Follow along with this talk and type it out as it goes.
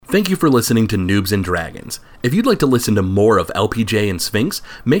Thank you for listening to Noobs and Dragons. If you'd like to listen to more of LPJ and Sphinx,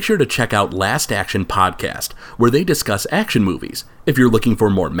 make sure to check out Last Action Podcast, where they discuss action movies. If you're looking for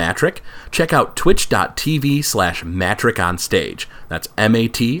more Matrick, check out twitch.tv/MatrickOnStage. That's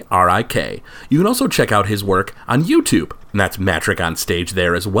MATRIK. You can also check out his work on YouTube, and that's Matrick on Stage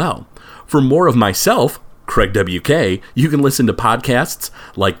there as well. For more of myself, Craig WK, you can listen to podcasts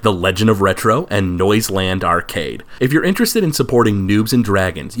like The Legend of Retro and Noiseland Arcade. If you're interested in supporting Noobs and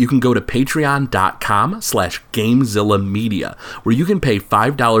Dragons, you can go to patreon.com/GameZilla Media, where you can pay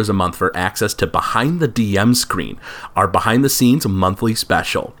 $5 a month for access to Behind the DM Screen, our behind-the-scenes monthly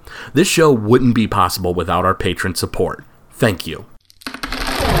special. This show wouldn't be possible without our patron support. Thank you.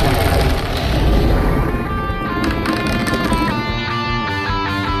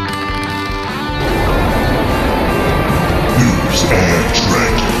 And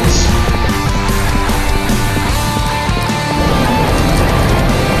Dragons.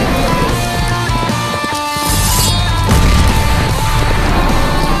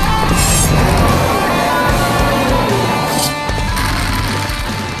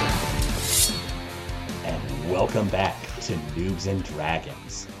 And welcome back to Noobs and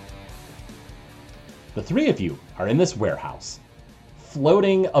Dragons. The three of you are in this warehouse.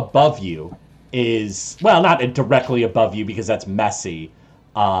 Floating above you is, well, not directly above you because that's messy,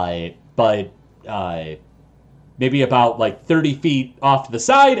 but maybe about like 30 feet off to the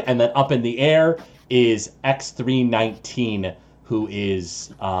side, and then up in the air is X319, who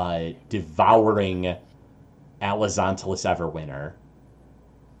is devouring Alizontalis Everwinter.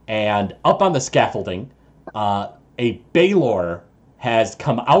 And up on the scaffolding, a Baylor has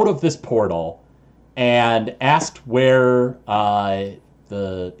come out of this portal and asked where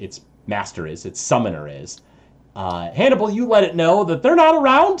its master is, its summoner is. Hannibal, you let it know that they're not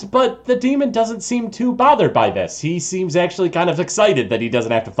around, but the demon doesn't seem too bothered by this. He seems actually kind of excited that he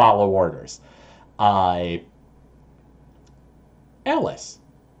doesn't have to follow orders. Alice,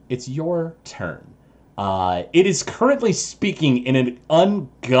 it's your turn. It is currently speaking in an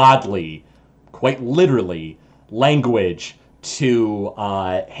ungodly, quite literally, language to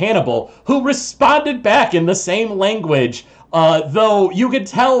Hannibal, who responded back in the same language. Though you could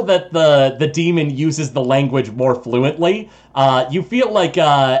tell that the demon uses the language more fluently. You feel like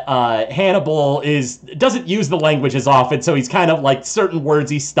Hannibal doesn't use the language as often, so he's kind of like certain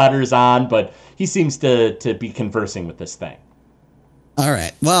words he stutters on, but he seems to be conversing with this thing. All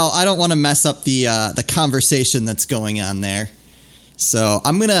right. Well, I don't want to mess up the conversation that's going on there, so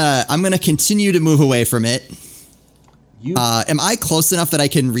I'm gonna continue to move away from it. Am I close enough that I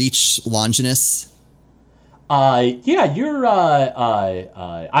can reach Longinus? Yeah, you're,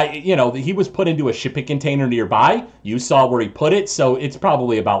 he was put into a shipping container nearby. You saw where he put it, so it's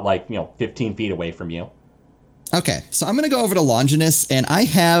probably about 15 feet away from you. Okay, so I'm going to go over to Longinus, and I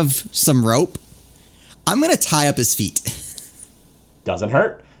have some rope. I'm going to tie up his feet. Doesn't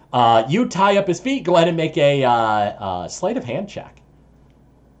hurt. You tie up his feet. Go ahead and make a sleight of hand check.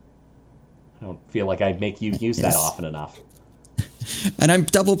 I don't feel like I make you use that often enough. And I'm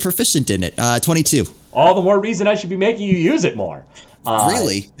double proficient in it. 22. All the more reason I should be making you use it more.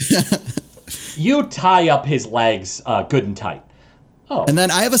 Really? You tie up his legs good and tight. Oh. And then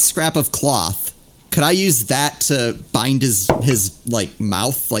I have a scrap of cloth. Could I use that to bind his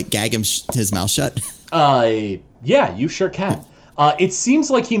mouth, gag his mouth shut? Yeah, you sure can. It seems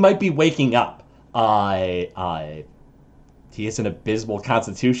like he might be waking up. He has an abysmal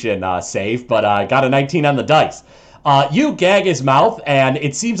constitution save, but got a 19 on the dice. You gag his mouth, and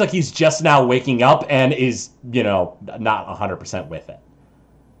it seems like he's just now waking up and is, not 100% with it.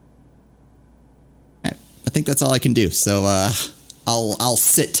 I think that's all I can do. So I'll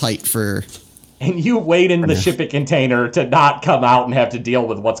sit tight for. And you wait in the shipping container to not come out and have to deal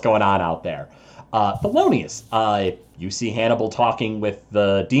with what's going on out there. Thelonious, you see Hannibal talking with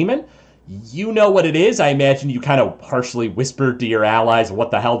the demon. You know what it is. I imagine you kind of harshly whispered to your allies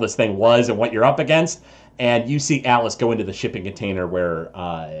what the hell this thing was and what you're up against. And you see Alice go into the shipping container where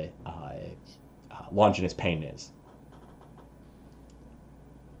Longinus Payne is.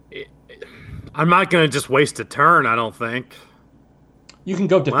 I'm not going to just waste a turn, I don't think. You can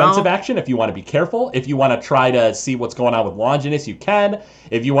go defensive action if you want to be careful. If you want to try to see what's going on with Longinus, you can.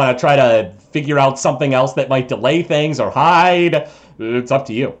 If you want to try to figure out something else that might delay things or hide, it's up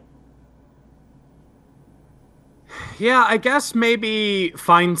to you. Yeah, I guess maybe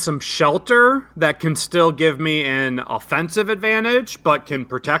find some shelter that can still give me an offensive advantage, but can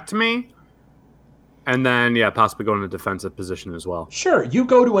protect me. And then, possibly go in a defensive position as well. Sure, you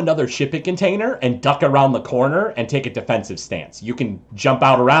go to another shipping container and duck around the corner and take a defensive stance. You can jump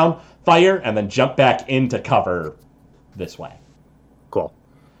out around, fire, and then jump back into cover this way. Cool.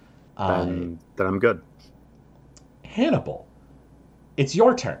 Then I'm good. Hannibal, it's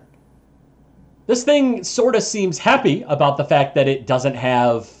your turn. This thing sort of seems happy about the fact that it doesn't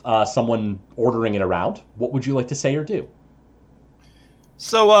have someone ordering it around. What would you like to say or do?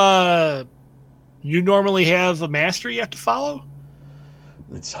 So, you normally have a master you have to follow?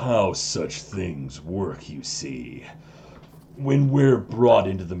 It's how such things work, you see. When we're brought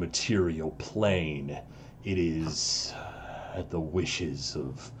into the material plane, it is at the wishes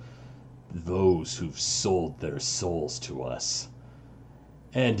of those who've sold their souls to us.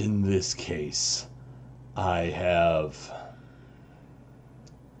 And in this case, I have a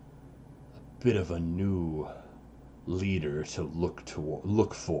bit of a new leader to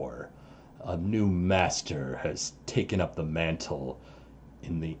look for. A new master has taken up the mantle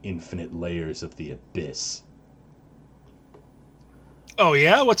in the infinite layers of the abyss. Oh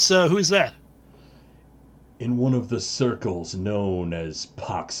yeah? Who's that? In one of the circles known as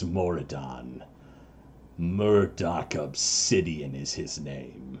Pax Moradon, Murdoch Obsidian is his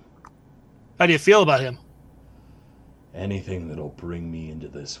name. How do you feel about him? Anything that'll bring me into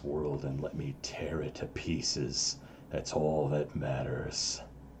this world and let me tear it to pieces, that's all that matters.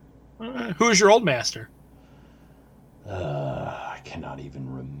 Who is your old master? I cannot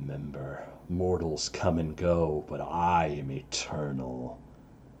even remember. Mortals come and go, but I am eternal.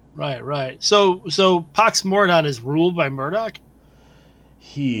 Right. So Pax Moradon is ruled by Murdoch?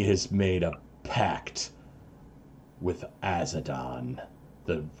 He has made a pact with Azadon,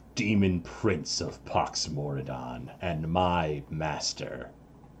 the demon prince of Pax Moradon, and my master.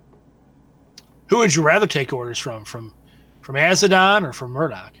 Who would you rather take orders from? From Azadon or from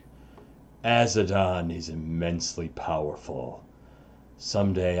Murdoch? Azadon is immensely powerful.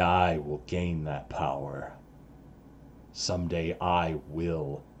 Someday I will gain that power. Someday I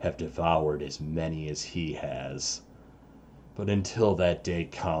will have devoured as many as he has. But until that day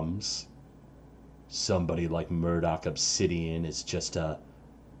comes, somebody like Murdoch Obsidian is just a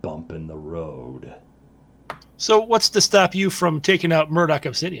bump in the road. So what's to stop you from taking out Murdoch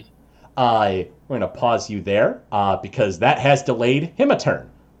Obsidian? We're going to pause you there because that has delayed him a turn.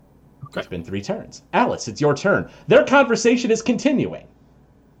 Okay. It's been 3 turns. Alice, it's your turn. Their conversation is continuing.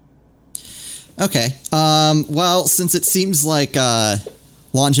 Okay. Well, since it seems like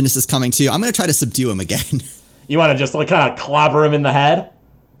Longinus is coming to, I'm going to try to subdue him again. You want to just like kind of clobber him in the head?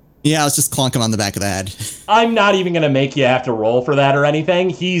 Yeah, let's just clunk him on the back of the head. I'm not even going to make you have to roll for that or anything.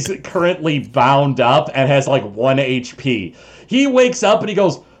 He's currently bound up and has like 1 HP. He wakes up and he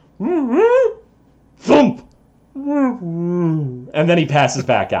goes, thump, and then he passes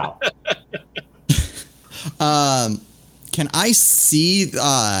back out. Can I see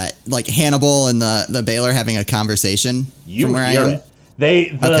like Hannibal and the Baylor having a conversation You from where hear I am? it.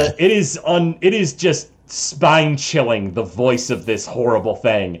 It is just spine chilling, the voice of this horrible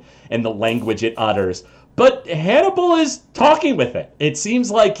thing and the language it utters. But Hannibal is talking with it. It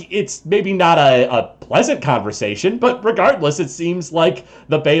seems like it's maybe not a pleasant conversation, but regardless, it seems like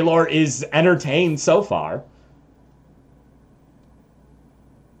the Baylor is entertained so far.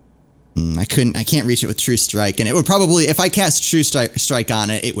 I can't reach it with True Strike, and it would probably, if I cast True Strike on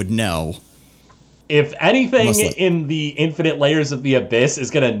it, it would know. If anything in the infinite layers of the abyss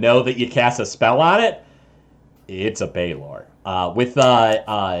is going to know that you cast a spell on it, it's a Baylor. With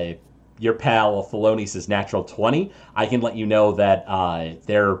your pal Felonis' natural 20, I can let you know that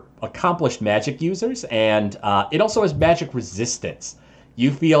they're accomplished magic users, and it also has magic resistance.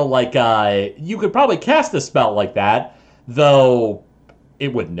 You feel like you could probably cast a spell like that, though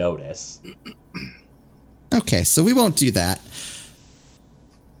it would notice. Okay, so we won't do that.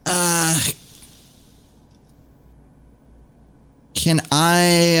 I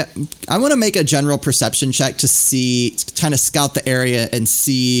want to make a general perception check to kind of scout the area and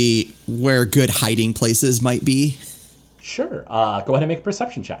see where good hiding places might be. Sure. Go ahead and make a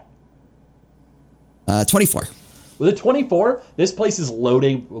perception check. 24. With a 24, this place is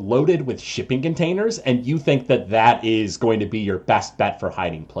loaded with shipping containers, and you think that is going to be your best bet for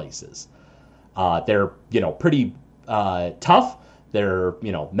hiding places. They're, pretty tough. They're,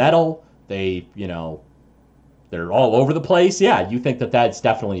 metal. They're all over the place. Yeah, you think that's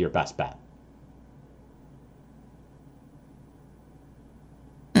definitely your best bet.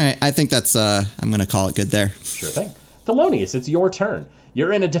 All right, I think that's, I'm going to call it good there. Sure thing. Thelonious, it's your turn.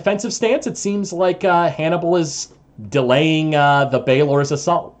 You're in a defensive stance. It seems like Hannibal is delaying the Baylor's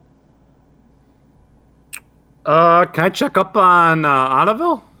assault. Can I check up on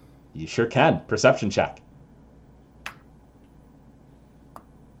Annaville? You sure can. Perception check.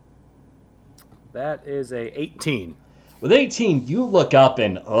 That is a 18. With 18, you look up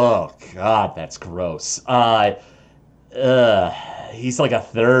and, oh, God, that's gross. He's like a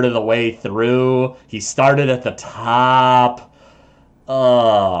third of the way through. He started at the top.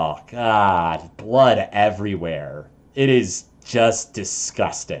 Oh, God. Blood everywhere. It is just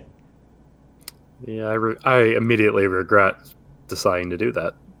disgusting. Yeah, I immediately regret deciding to do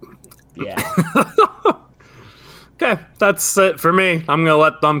that. Yeah. Okay, that's it for me. I'm going to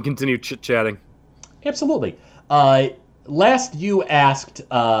let them continue chit-chatting. Absolutely. Last you asked,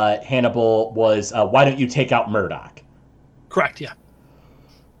 Hannibal, was why don't you take out Murdoch? Correct, yeah.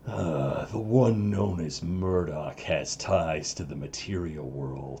 The one known as Murdoch has ties to the material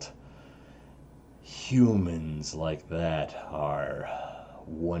world. Humans like that are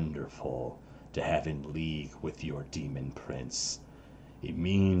wonderful to have in league with your demon prince. It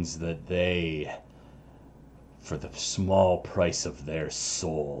means that they, for the small price of their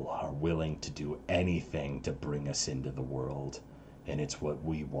soul, are willing to do anything to bring us into the world. And it's what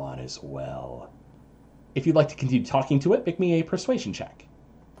we want as well. If you'd like to continue talking to it, make me a persuasion check.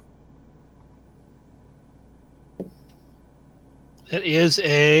 It is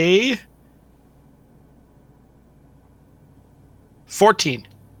a 14.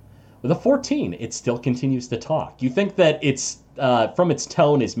 With a 14, it still continues to talk. You think that it's, from its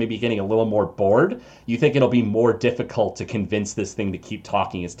tone, is maybe getting a little more bored. You think it'll be more difficult to convince this thing to keep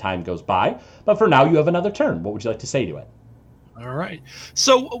talking as time goes by. But for now, you have another turn. What would you like to say to it? All right.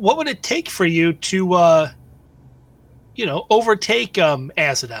 So what would it take for you to, overtake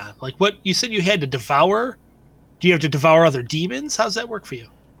Azadon? Like what you said you had to devour? Do you have to devour other demons? How's that work for you?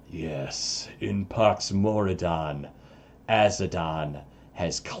 Yes, in Pax Moradon, Azadon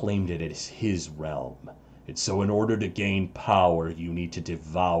has claimed it as his realm. And so in order to gain power, you need to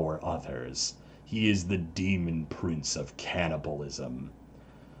devour others. He is the demon prince of cannibalism.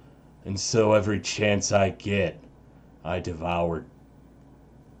 And so every chance I get, I devour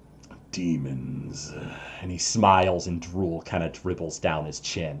demons. And he smiles and drool kind of dribbles down his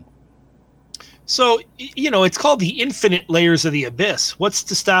chin. So, it's called the Infinite Layers of the Abyss. What's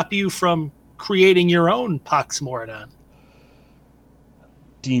to stop you from creating your own Pax Moradon?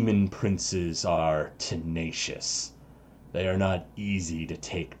 Demon princes are tenacious. They are not easy to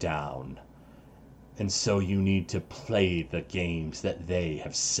take down. And so you need to play the games that they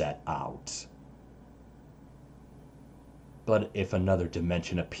have set out. But if another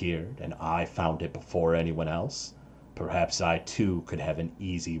dimension appeared and I found it before anyone else, perhaps I too could have an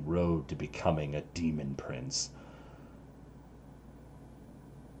easy road to becoming a demon prince.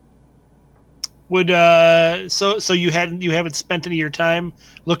 Would so you haven't spent any of your time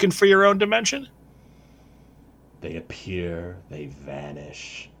looking for your own dimension? They appear, they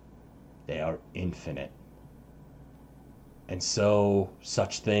vanish. They are infinite. And so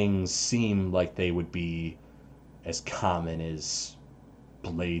such things seem like they would be as common as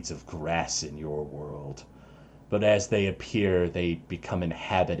blades of grass in your world. But as they appear, they become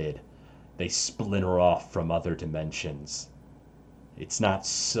inhabited. They splinter off from other dimensions. It's not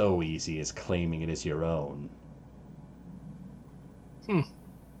so easy as claiming it as your own.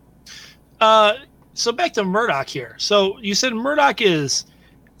 So back to Murdoch here. So you said Murdoch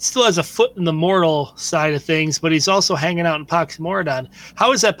still has a foot in the mortal side of things, but he's also hanging out in Pax Moradon.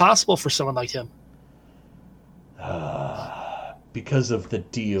 How is that possible for someone like him? Because of the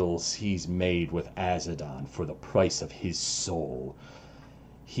deals he's made with Azadon for the price of his soul,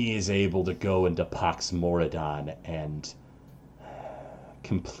 he is able to go into Pax Moradon and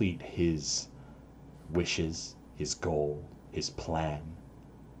complete his wishes, his goal, his plan.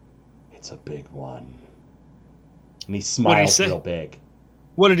 It's a big one. And he smiles real big.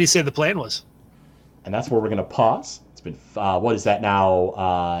 What did he say the plan was? And that's where we're going to pause. It's been, what is that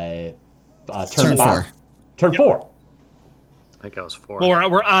now? Turn 4. Turn 4. I think I was 4. Well,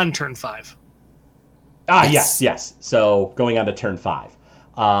 we're on turn 5. Yes. So going on to turn 5.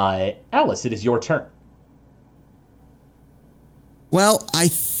 Alice, it is your turn. Well, I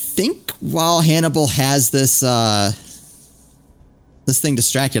think while Hannibal has this this thing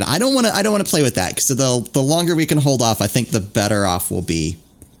distracted, I don't want to play with that because the longer we can hold off, I think the better off we'll be.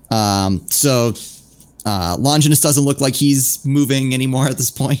 So Longinus doesn't look like he's moving anymore at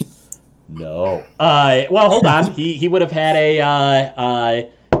this point. No. Well, hold on. He would have had a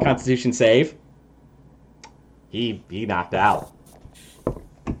Constitution save. He knocked out.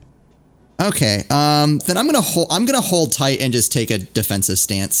 Okay. Then I'm gonna hold tight and just take a defensive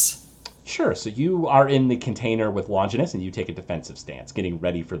stance. Sure. So you are in the container with Longinus, and you take a defensive stance, getting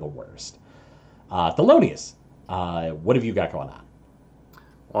ready for the worst. Thelonious, what have you got going on?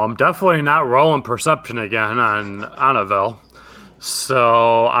 Well, I'm definitely not rolling perception again on Annabelle,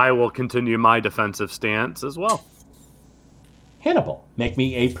 so I will continue my defensive stance as well. Hannibal, make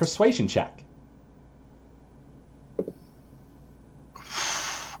me a persuasion check.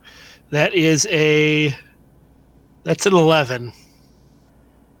 That's an 11.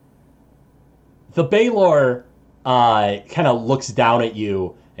 The Baylor kind of looks down at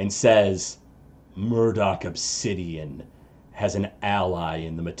you and says, Murdoch Obsidian has an ally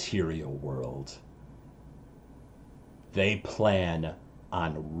in the material world. They plan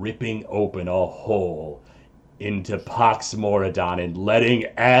on ripping open a hole into Pax Moradon and letting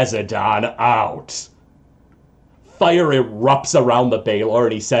Azadon out. Fire erupts around the Baylor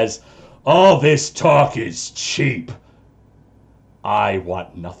and he says, all this talk is cheap. I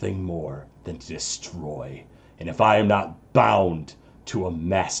want nothing more than to destroy. And if I am not bound to a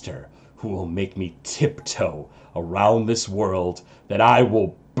master who will make me tiptoe around this world, then I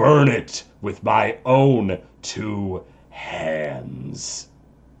will burn it with my own 2 hands.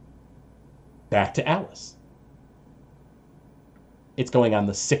 Back to Alice. It's going on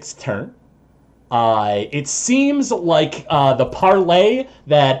the 6th turn. It seems like the parlay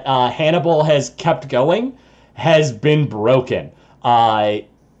that Hannibal has kept going has been broken.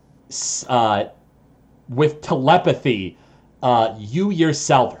 With telepathy, you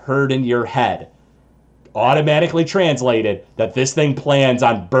yourself heard in your head, automatically translated, that this thing plans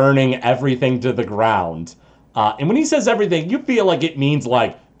on burning everything to the ground. And when he says everything, you feel like it means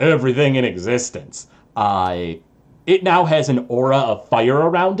like everything in existence. It now has an aura of fire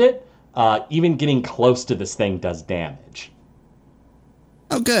around it. Even getting close to this thing does damage.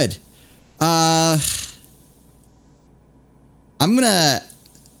 Oh, good. I'm gonna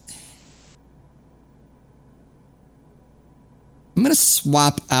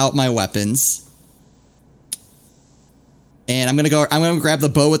swap out my weapons. And I'm gonna grab the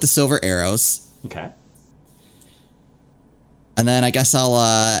bow with the silver arrows. Okay. And then I guess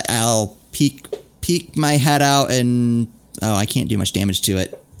I'll peek my head out and I can't do much damage to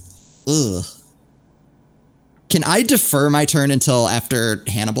it. Ugh. Can I defer my turn until after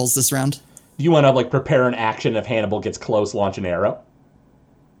Hannibal's this round? Do you want to prepare an action if Hannibal gets close, launch an arrow?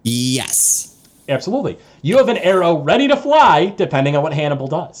 Yes. Absolutely. You have an arrow ready to fly, depending on what Hannibal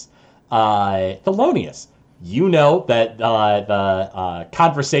does. Thelonious, you know that the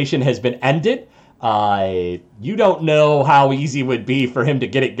conversation has been ended. You don't know how easy it would be for him to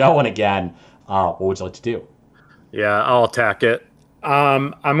get it going again. What would you like to do? Yeah, I'll attack it.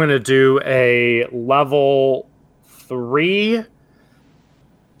 I'm going to do a level 3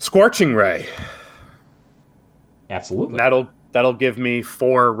 Scorching Ray. Absolutely. That'll give me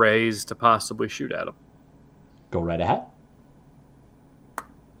 4 rays to possibly shoot at him. Go right ahead.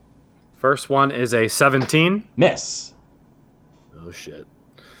 First one is a 17. Miss. Oh, shit.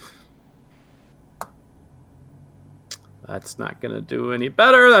 That's not going to do any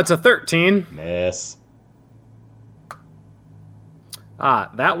better. That's a 13. Miss.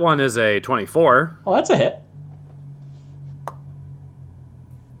 That one is a 24. Oh, that's a hit.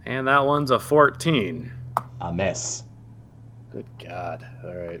 And that one's a 14. A miss. Good God.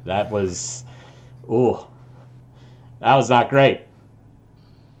 All right. That was not great.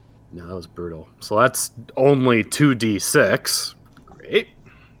 No, that was brutal. So that's only 2d6. Great.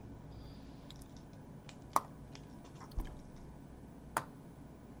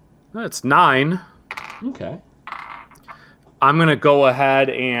 That's 9. Okay. I'm going to go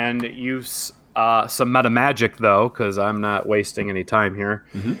ahead and use some meta magic, though, because I'm not wasting any time here.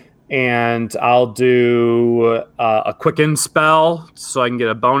 Mm-hmm. And I'll do a quicken spell so I can get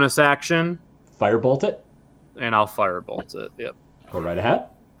a bonus action. Firebolt it. And I'll firebolt it. Yep. Go right ahead.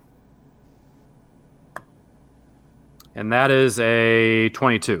 And that is a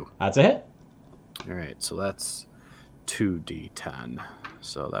 22. That's a hit. All right, so that's 2d10.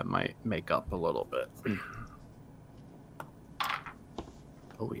 So that might make up a little bit.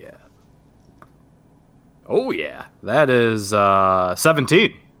 Oh, yeah. Oh, yeah. That is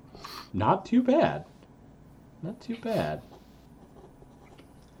 17. Not too bad. Not too bad.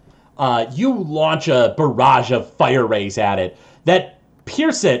 You launch a barrage of fire rays at it that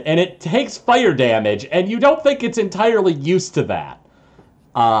pierce it, and it takes fire damage, and you don't think it's entirely used to that.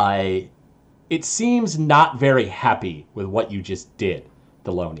 It seems not very happy with what you just did,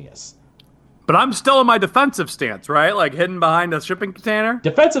 Thelonious. But I'm still in my defensive stance, right? Like hidden behind a shipping container?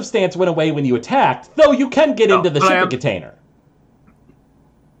 Defensive stance went away when you attacked, though you can get into the shipping container.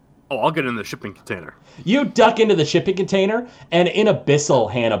 Oh, I'll get in the shipping container. You duck into the shipping container, and in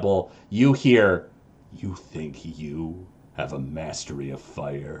Abyssal, Hannibal, you hear, "You think you have a mastery of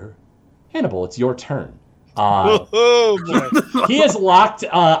fire?" Hannibal, it's your turn. Oh, boy. He has locked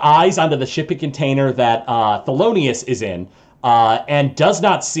eyes onto the shipping container that Thelonious is in, and does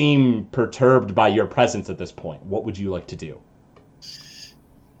not seem perturbed by your presence at this point. What would you like to do?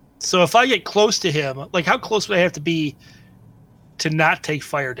 So if I get close to him, like how close would I have to be to not take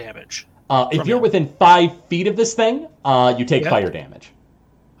fire damage? If you're within 5 feet of this thing, you take fire damage.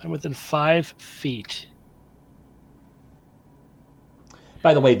 I'm within 5 feet.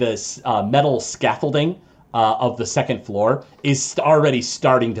 By the way, this metal scaffolding of the second floor is already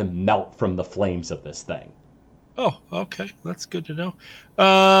starting to melt from the flames of this thing. Oh, okay. That's good to know.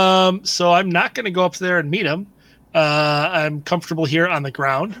 So I'm not going to go up there and meet him. I'm comfortable here on the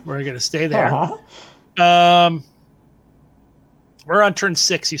ground. We're going to stay there. Uh-huh. We're on turn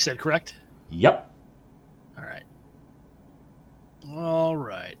 6, you said, correct? Yep. All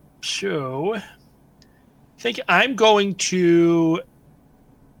right. So I think I'm going to,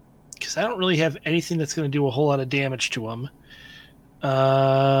 because I don't really have anything that's going to do a whole lot of damage to him.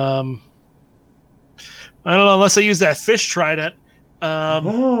 I don't know, unless I use that fish trident.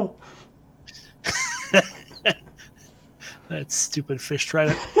 That stupid fish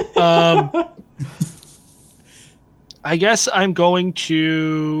trident. I guess I'm going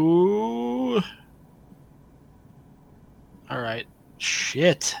to... All right.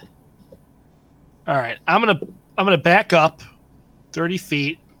 Shit. All right. I'm gonna back up 30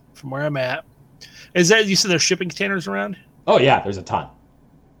 feet from where I'm at. Is that, you said there's shipping containers around? Oh yeah, there's a ton.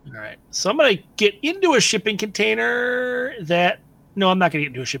 All right. So I'm going to get into a shipping container no, I'm not going to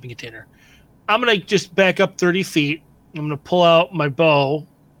get into a shipping container. I'm going to just back up 30 feet. I'm going to pull out my bow,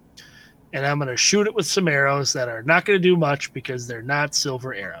 and I'm going to shoot it with some arrows that are not going to do much because they're not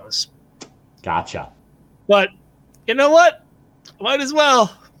silver arrows. Gotcha. But you know what? Might as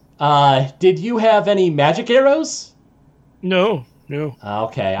well. Did you have any magic arrows? No.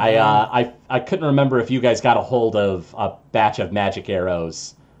 Okay. I couldn't remember if you guys got a hold of a batch of magic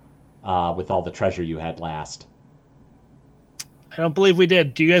arrows with all the treasure you had last. I don't believe we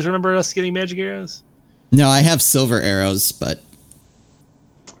did. Do you guys remember us getting magic arrows? No, I have silver arrows, but...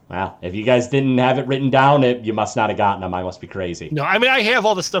 Well, if you guys didn't have it written down, you must not have gotten them. I must be crazy. No, I mean, I have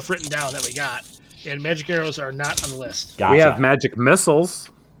all the stuff written down that we got, and magic arrows are not on the list. Gotcha. We have magic missiles.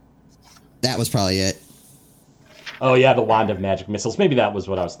 That was probably it. Oh, yeah, the Wand of Magic Missiles. Maybe that was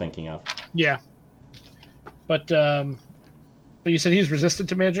what I was thinking of. Yeah. But you said he's resistant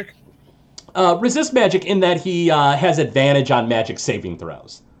to magic? Resist magic in that he has advantage on magic saving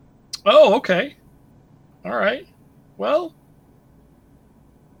throws. Oh, okay. All right. Well,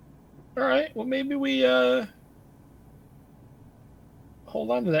 maybe we hold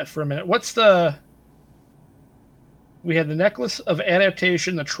on to that for a minute. We had the Necklace of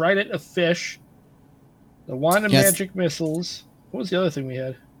Adaptation, the Trident of Fish, the Wand of Magic Missiles. What was the other thing we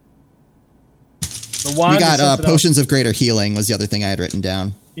had? The wand. We got Potions of Greater Healing was the other thing I had written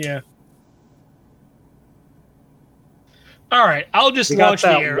down. Yeah. All right, I'll just We launch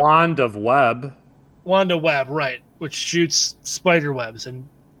got the that arrow. wand of web. Wand of Web, right, which shoots spider webs and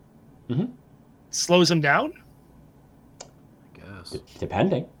slows them down? I guess.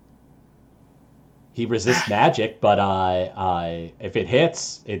 Depending. He resists magic, but if it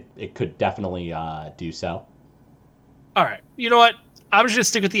hits, it could definitely do so. All right, you know what? I'm just going to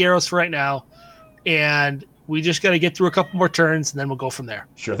stick with the arrows for right now, and we just got to get through a couple more turns, and then we'll go from there.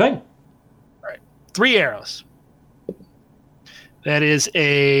 Sure thing. All right, 3 arrows. That is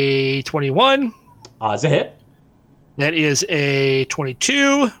a 21. It's a hit. That is a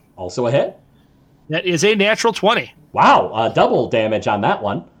 22. Also a hit. That is a natural 20. Wow, double damage on that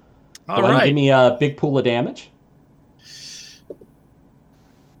one. All Go ahead and right. give me a big pool of damage.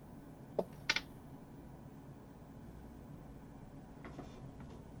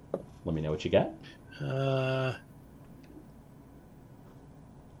 Let me know what you get.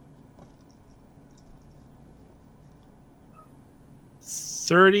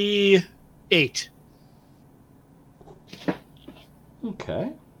 38.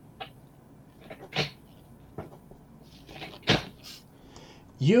 Okay.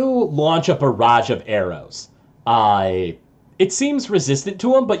 You launch a barrage of arrows. It seems resistant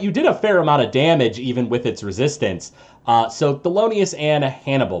to them, but you did a fair amount of damage even with its resistance. So Thelonious and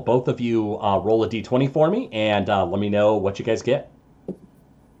Hannibal, both of you roll a d20 for me, and let me know what you guys get.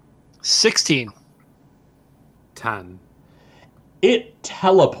 16. 10. It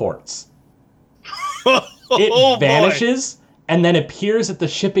teleports. Oh, It vanishes and then appears at the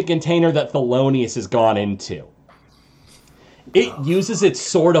shipping container that Thelonious has gone into. It uses its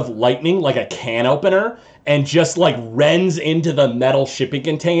sword of lightning like a can opener and just like rends into the metal shipping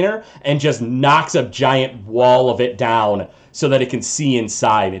container and just knocks a giant wall of it down so that it can see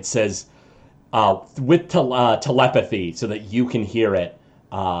inside. It says with telepathy so that you can hear it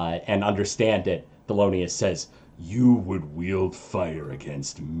and understand it. Thelonious says, "You would wield fire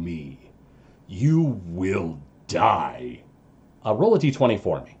against me. You will die." Roll a d20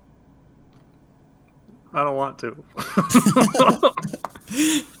 for me. I don't want to.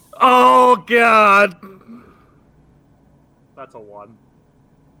 Oh, God. That's a 1.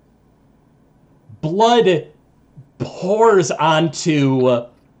 Blood pours onto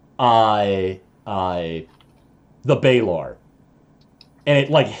the Baylor. And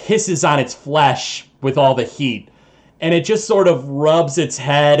it like hisses on its flesh with all the heat. And it just sort of rubs its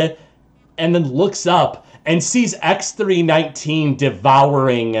head and then looks up and sees X319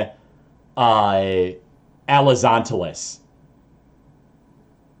 devouring Alizontalis.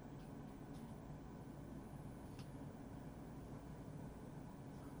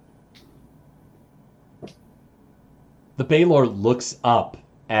 The Baylor looks up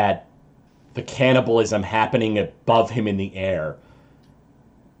at the cannibalism happening above him in the air.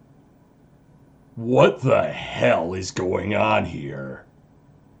 What the hell is going on here?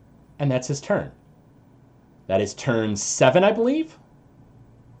 And that's his turn. That is turn 7, I believe.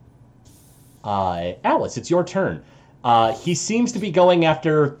 Alice, it's your turn. He seems to be going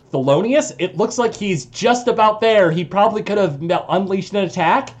after Thelonious. It looks like he's just about there. He probably could have unleashed an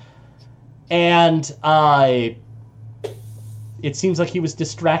attack. And it seems like he was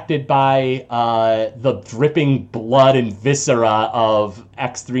distracted by the dripping blood and viscera of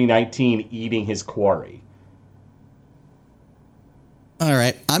X319 eating his quarry. All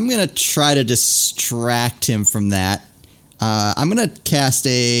right, I'm going to try to distract him from that. I'm going to cast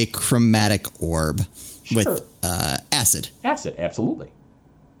a chromatic orb with acid. Acid, absolutely.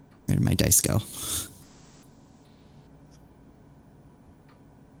 Where did my dice go?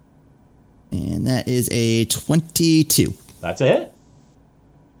 And that is a 22. That's a hit.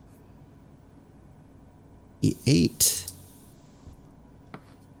 8.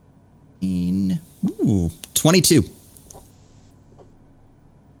 22.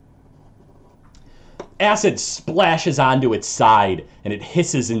 Acid splashes onto its side, and it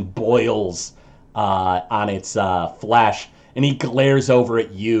hisses and boils on its flesh. And he glares over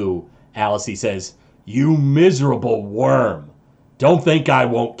at you, Alice. He says, "You miserable worm. Don't think I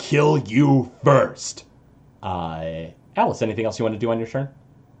won't kill you first." Alice, anything else you want to do on your turn?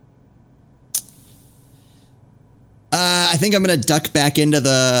 I think I'm going to duck back into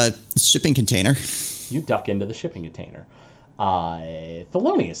the shipping container. You duck into the shipping container.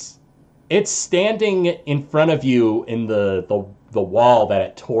 Thelonious, it's standing in front of you in the wall that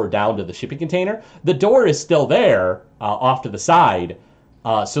it tore down to the shipping container. The door is still there, off to the side,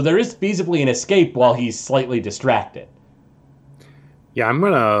 so there is feasibly an escape while he's slightly distracted. Yeah, I'm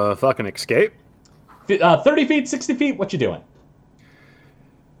gonna fucking escape. 30 feet, 60 feet, what you doing?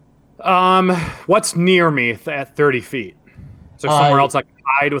 What's near me at 30 feet? Is there somewhere else I can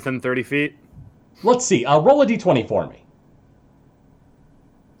hide within 30 feet? Let's see. Roll a d20 for me.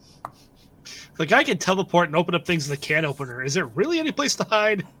 The guy can teleport and open up things in the can opener. Is there really any place to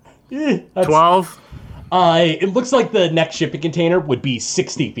hide? 12. It looks like the next shipping container would be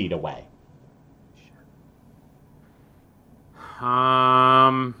 60 feet away.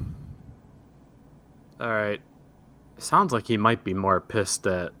 All right. Sounds like he might be more pissed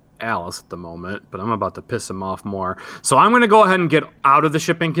at Alice at the moment, but I'm about to piss him off more. So I'm going to go ahead and get out of the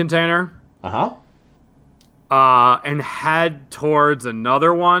shipping container. And head towards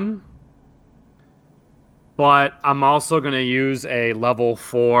another one. But I'm also going to use a level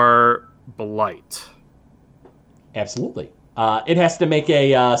 4 Blight. Absolutely. It has to make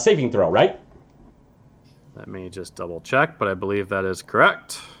a saving throw, right? Let me just double check, but I believe that is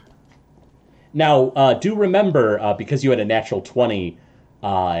correct. Now, do remember, because you had a natural 20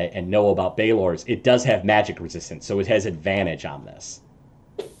 and know about Baylor's, it does have magic resistance, so it has advantage on this.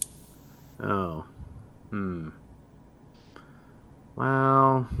 Oh.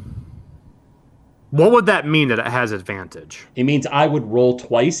 Well, what would that mean that it has advantage? It means I would roll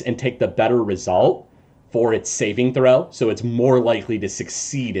twice and take the better result for its saving throw, so it's more likely to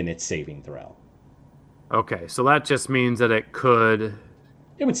succeed in its saving throw. Okay, so that just means that it could...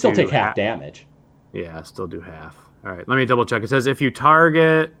 It would still take half damage. Yeah, still do half. All right, let me double check. It says if you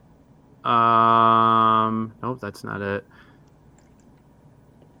target... Nope, that's not it.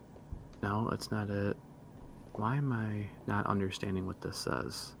 No, that's not it. Why am I not understanding what this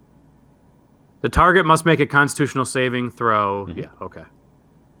says? The target must make a constitutional saving throw. Mm-hmm. Yeah, okay.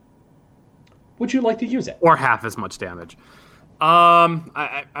 Would you like to use it? Or half as much damage.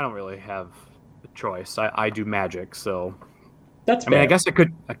 I don't really have a choice. I do magic, so... That's fair. I mean, I guess I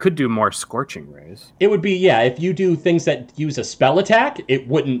could do more scorching rays. It would be, yeah, if you do things that use a spell attack, it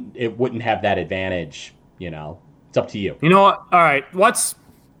wouldn't have that advantage, you know. It's up to you. You know what? All right,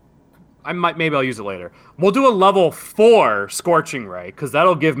 maybe I'll use it later. We'll do a level 4 scorching ray, because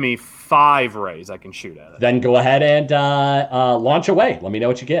that'll give me 5 rays I can shoot at it. Then go ahead and launch away. Let me know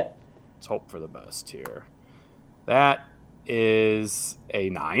what you get. Let's hope for the best here. That is a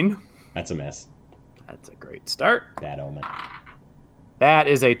 9. That's a miss. That's a great start. Bad omen. That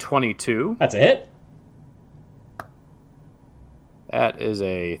is a 22. That's a hit. That is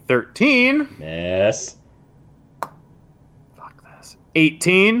a 13. Miss. Fuck this.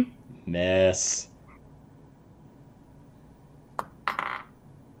 18. Miss.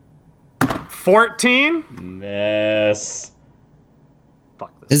 14. Miss.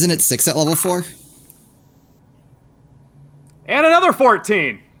 Fuck this. Isn't it 6 at level 4? And another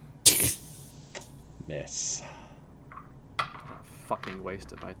 14. Miss. Fucking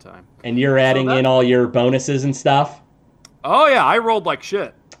wasted my time. And you're adding in all your bonuses and stuff? Oh, yeah, I rolled like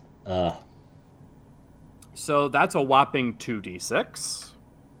shit. Uh, So that's a whopping 2d6.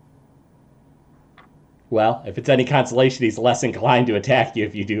 well, if it's any consolation, he's less inclined to attack you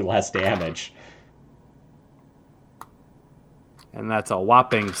if you do less damage. And that's a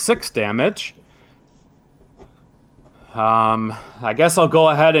whopping 6 damage. I guess I'll go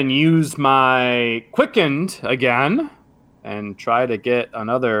ahead and use my Quickened again and try to get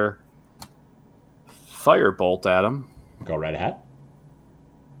another firebolt at him. Go right ahead.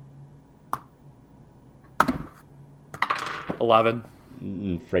 11.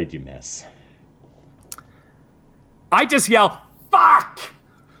 Afraid you miss. I just yell, fuck!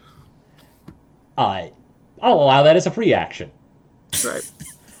 I'll allow that as a free action. Right.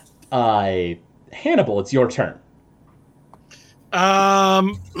 Hannibal, it's your turn.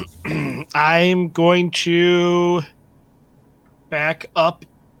 I'm going to back up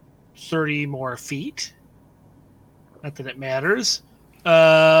 30 more feet. Not that it matters.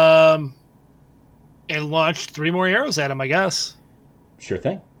 And launch 3 more arrows at him, I guess. Sure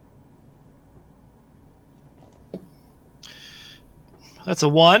thing. That's a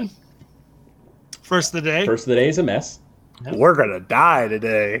 1. First of the day. First of the day is a miss. We're gonna die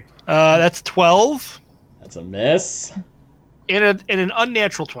today. That's 12. That's a miss. And an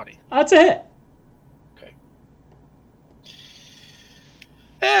unnatural 20. That's a hit.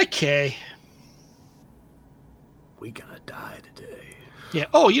 Okay. We gonna die today. Yeah.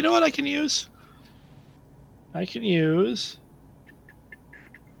 Oh, you know what I can use? I can use...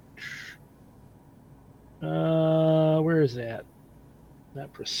 where is that?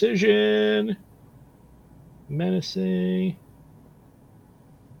 That precision... Menacing...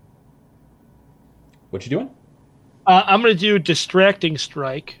 What you doing? I'm going to do Distracting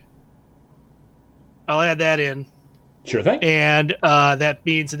Strike. I'll add that in. Sure thing. And that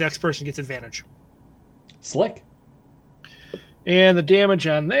means the next person gets advantage. Slick. And the damage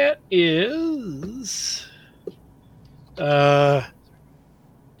on that is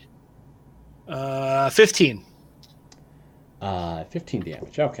 15. 15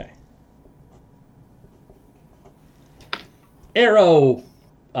 damage. Okay. Arrow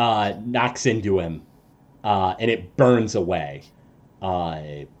knocks into him, and it burns away.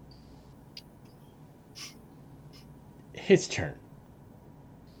 His turn.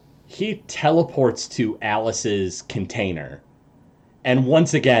 He teleports to Alice's container, and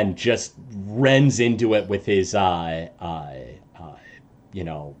once again just rends into it with his,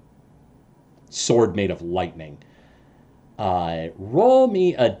 sword made of lightning. Roll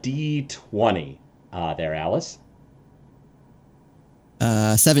me a d20 there, Alice.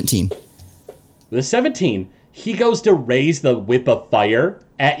 17. The 17, he goes to raise the whip of fire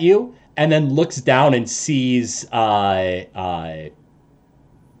at you, and then looks down and sees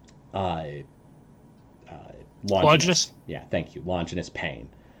Longinus? Yeah, thank you. Longinus Pain.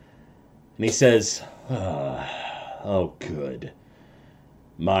 And he says, oh, good.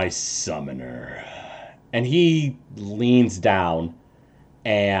 My summoner. And he leans down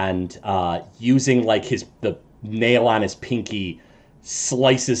and, using like the nail on his pinky,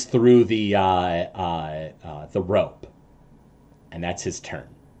 slices through the rope. And that's his turn.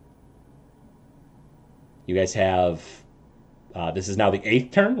 You guys have, this is now the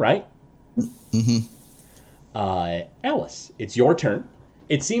 8th turn, right? Mm-hmm. Alice, it's your turn.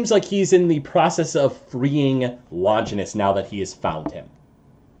 It seems like he's in the process of freeing Longinus now that he has found him.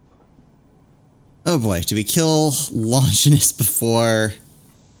 Oh boy, do we kill Longinus before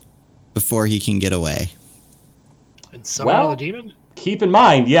he can get away? And summon another demon? Keep in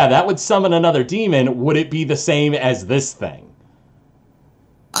mind, yeah, that would summon another demon. Would it be the same as this thing?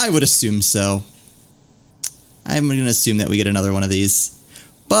 I would assume so. I'm going to assume that we get another one of these.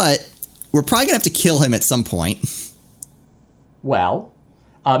 But we're probably going to have to kill him at some point. Well,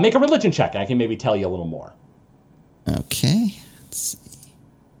 make a religion check. I can maybe tell you a little more. Okay. Let's see.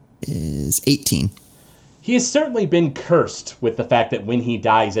 Is 18. He has certainly been cursed with the fact that when he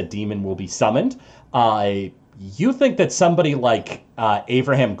dies, a demon will be summoned. you think that somebody like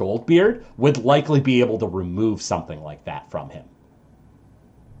Abraham Goldbeard would likely be able to remove something like that from him.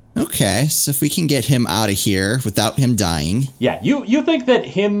 Okay, so if we can get him out of here without him dying. Yeah, you think that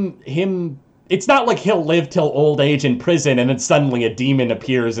him it's not like he'll live till old age in prison and then suddenly a demon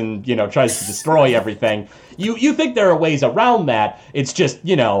appears and, tries to destroy everything. You think there are ways around that. It's just,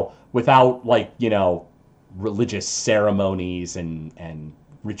 without religious ceremonies and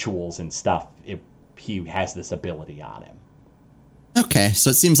rituals and stuff, he has this ability on him. Okay,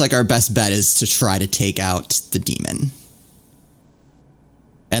 so it seems like our best bet is to try to take out the demon.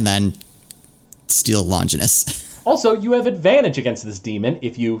 And then steal Longinus. Also, you have advantage against this demon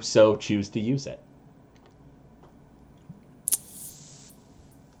if you so choose to use it.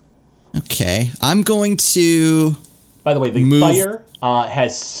 Okay, I'm going to... By the way, the fire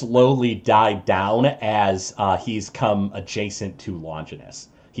has slowly died down as he's come adjacent to Longinus.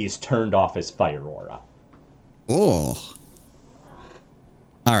 He's turned off his fire aura. Oh.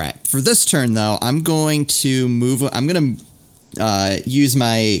 All right, for this turn, though, I'm going to move... I'm going to use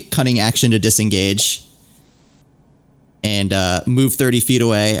my cunning action to disengage. And move 30 feet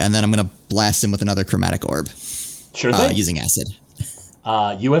away, and then I'm going to blast him with another chromatic orb. Sure thing. Using acid.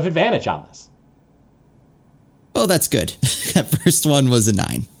 You have advantage on this. Oh, that's good. That first one was a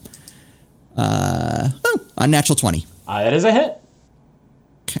 9. Unnatural 20. That is a hit.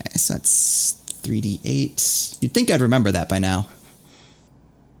 Okay, so that's 3d8. You'd think I'd remember that by now.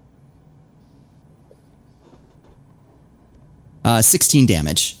 Uh, 16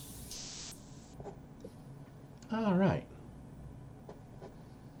 damage. All right.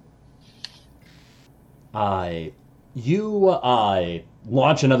 You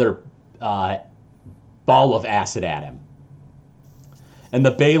launch another ball of acid at him. And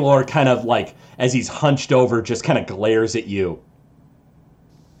the Baylor kind of as he's hunched over, just kind of glares at you.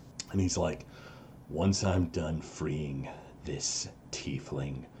 And he's like, once I'm done freeing this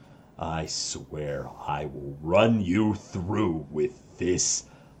tiefling, I swear I will run you through with this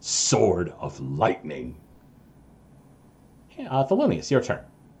sword of lightning. Thelonious, your turn.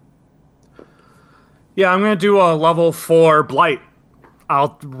 Yeah, I'm going to do a level 4 Blight.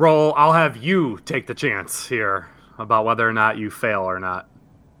 I'll have you take the chance here about whether or not you fail or not.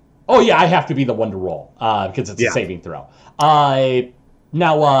 Oh, yeah, I have to be the one to roll because it's a saving throw.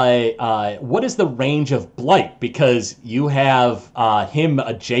 Now, what is the range of Blight? Because you have him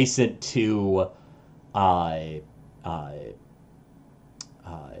adjacent to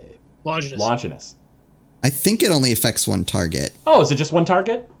Longinus. I think it only affects one target. Oh, is it just one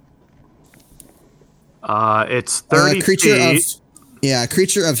target? It's 30 feet. A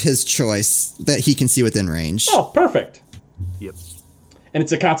creature of his choice that he can see within range. Oh, perfect. Yep. And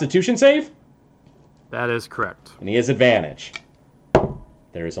it's a Constitution save? That is correct. And he has advantage.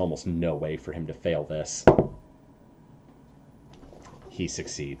 There is almost no way for him to fail this. He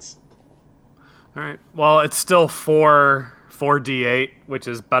succeeds. All right. Well, it's still 4d8, which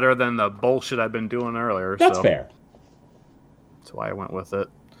is better than the bullshit I've been doing earlier. That's fair. That's why I went with it.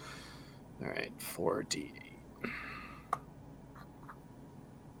 All right, 4d8.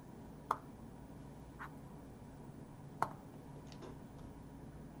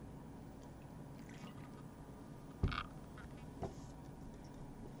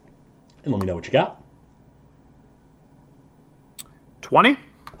 And let me know what you got. 20?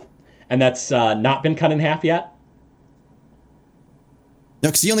 And that's not been cut in half yet? No,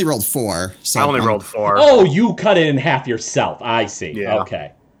 because you only rolled 4. So I only rolled 4. Oh, you cut it in half yourself. I see. Yeah.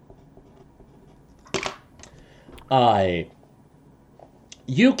 Okay.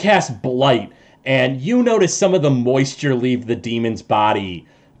 You cast Blight, and you notice some of the moisture leave the demon's body,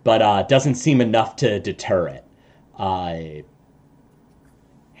 but doesn't seem enough to deter it.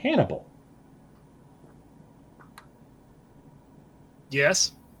 Hannibal.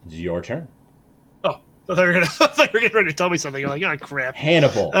 Yes. It's your turn. Oh, I thought you were getting ready to tell me something. I'm like, oh, crap.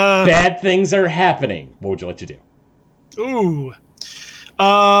 Hannibal, bad things are happening. What would you like to do? Ooh.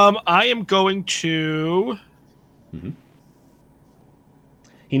 I am going to... Mm-hmm.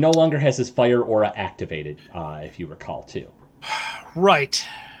 He no longer has his fire aura activated, if you recall, too. Right.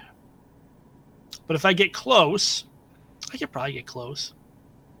 But if I get close, I could probably get close.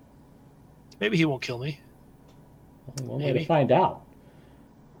 Maybe he won't kill me. Well, we're going to find out.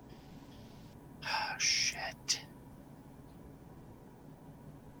 Shit.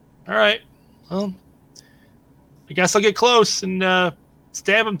 All right. Well, I guess I'll get close and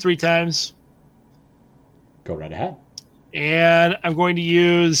stab him 3 times. Go right ahead. And I'm going to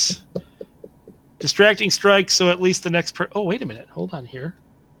use Distracting Strike, so at least the next oh, wait a minute. Hold on here.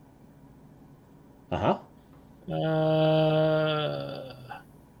 Uh-huh.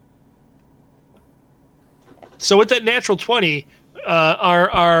 So with that natural 20,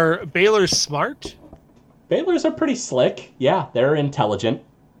 are Baylors smart? Baylors are pretty slick. Yeah, they're intelligent.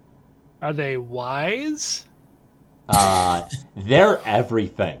 Are they wise? They're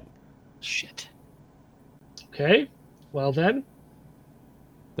everything. Shit. Okay. Well then.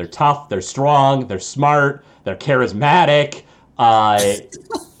 They're tough. They're strong. They're smart. They're charismatic.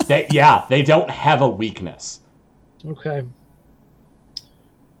 They don't have a weakness. Okay.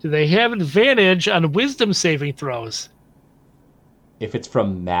 Do they have advantage on wisdom saving throws? If it's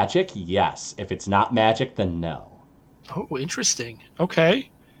from magic, yes. If it's not magic, then no. Oh, interesting. Okay.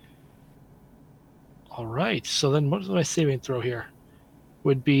 All right. So then what is my saving throw here?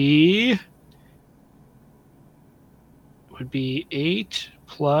 Would be 8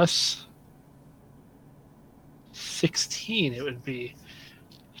 plus 16. It would be.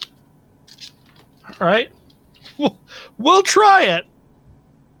 All right. We'll try it.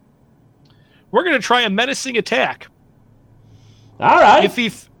 We're going to try a menacing attack. All right.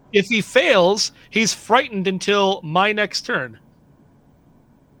 If he fails, he's frightened until my next turn.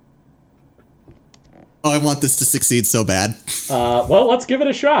 Oh, I want this to succeed so bad. Well, let's give it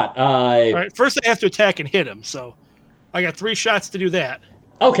a shot. All right. First, I have to attack and hit him. So I got 3 shots to do that.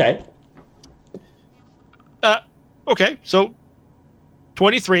 Okay. Okay. So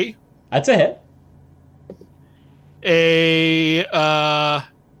 23. That's a hit. A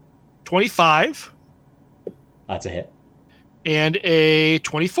 25. That's a hit. And a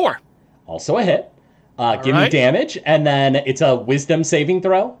 24. Also a hit. Give me right. damage, and then it's a wisdom saving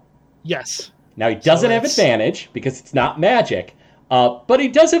throw. Yes. Now, he doesn't have advantage because it's not magic, but he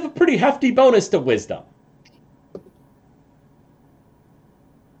does have a pretty hefty bonus to wisdom.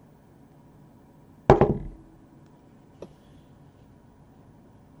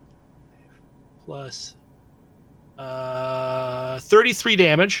 Plus 33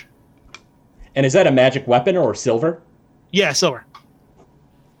 damage. And is that a magic weapon or silver? Yeah, silver.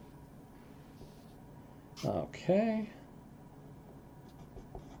 Okay.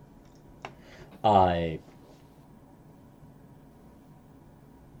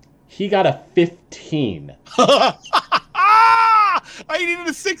 He got a 15. I needed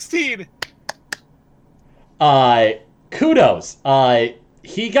a 16. Kudos.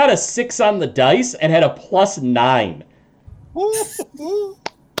 He got a 6 on the dice and had a +9.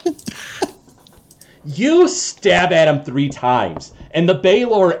 You stab at him 3 times, and the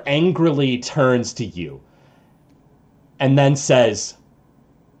Baylor angrily turns to you and then says,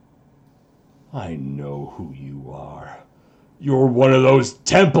 I know who you are. You're one of those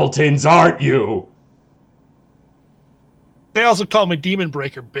Templetons, aren't you? They also call me Demon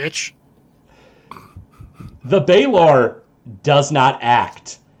Breaker, bitch. The Baylor does not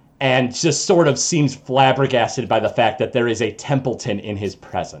act and just sort of seems flabbergasted by the fact that there is a Templeton in his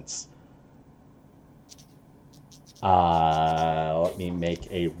presence. Let me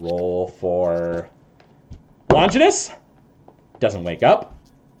make a roll for Longinus. Doesn't wake up.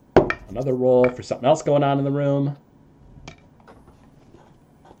 Another roll for something else going on in the room.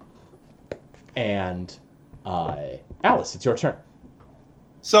 And Alice, it's your turn.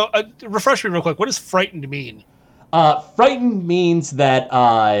 So, refresh me real quick. What does frightened mean? Frightened means that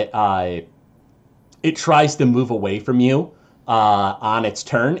it tries to move away from you on its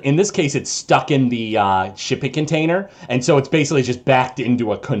turn. In this case, it's stuck in the shipping container, and so it's basically just backed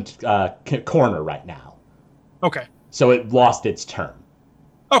into a corner right now. Okay. So it lost its turn.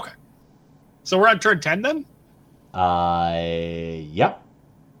 Okay. So we're on turn 10 then? Yep.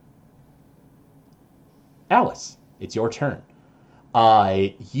 Alice, it's your turn.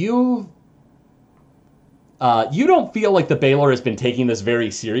 You don't feel like the Baylor has been taking this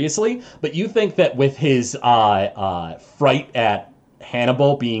very seriously, but you think that with his fright at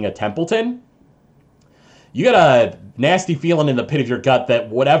Hannibal being a Templeton, you got a nasty feeling in the pit of your gut that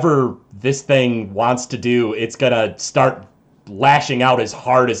whatever this thing wants to do, it's going to start lashing out as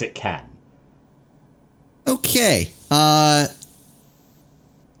hard as it can. Okay.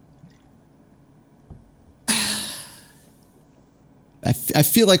 I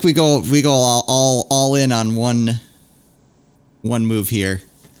feel like we go all in on one move here.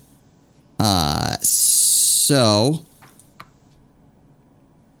 So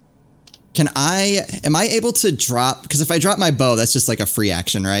am I able to drop, because if I drop my bow, that's just like a free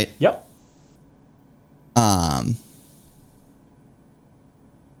action, right? Yep.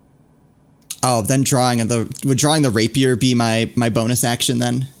 Then would drawing the rapier be my bonus action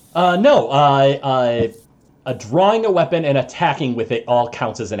then? No. Drawing a weapon and attacking with it all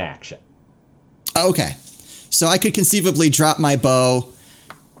counts as an action. Okay. So I could conceivably drop my bow,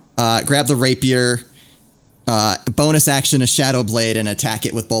 grab the rapier, bonus action a shadow blade, and attack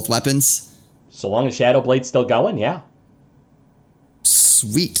it with both weapons? So long as Shadow Blade's still going, yeah.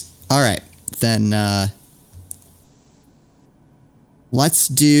 Sweet. All right, then let's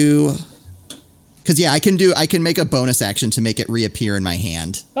do. Because I can make a bonus action to make it reappear in my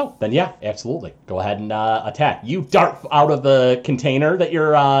hand. Oh, then yeah, absolutely. Go ahead and attack. You dart out of the container that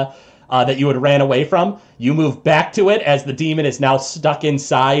you're that you had ran away from. You move back to it as the demon is now stuck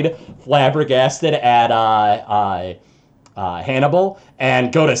inside, flabbergasted at Hannibal,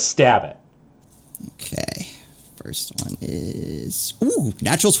 and go to stab it. Okay. First one is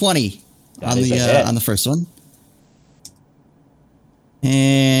natural 20 That on is a the hit. on the first one.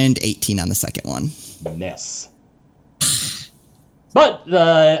 And 18 on the second one. Miss. But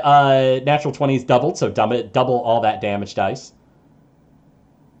the natural 20 is doubled, so double all that damage dice.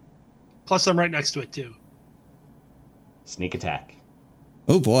 Plus, I'm right next to it too. Sneak attack.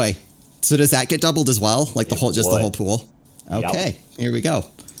 Oh boy. So does that get doubled as well? Like the whole would. whole pool? Yep. Okay, here we go.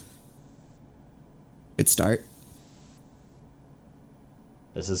 Good start.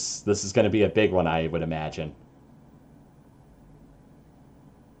 This is going to be a big one, I would imagine.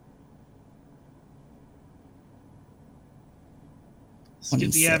 Let's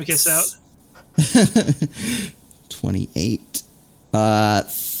get the abacus out. 28.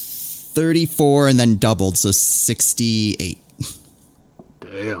 34 and then doubled, so 68.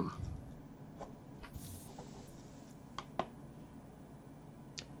 Damn.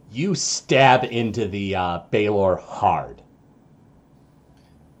 You stab into the Baelor hard.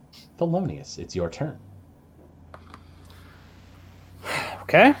 Thelonious, it's your turn.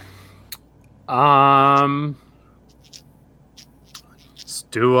 Okay. Let's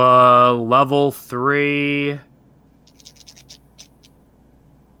do a level 3.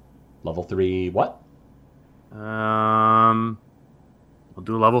 Level 3 what? We'll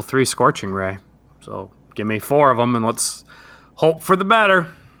do level 3 Scorching Ray. So give me 4 of them and let's hope for the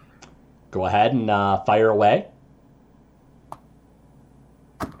better. Go ahead and fire away.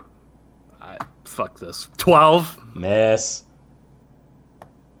 Fuck this. 12. Miss.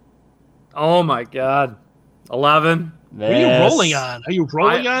 Oh my god. 11. Miss. What are you rolling on? Are you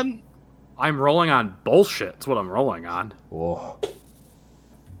rolling on? I'm rolling on bullshit. That's what I'm rolling on. Whoa.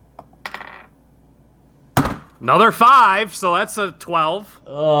 Another 5, so that's a 12.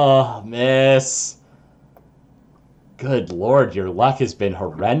 Oh, miss. Good lord, your luck has been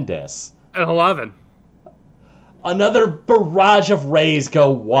horrendous. An 11. Another barrage of rays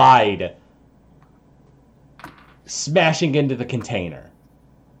go wide, smashing into the container.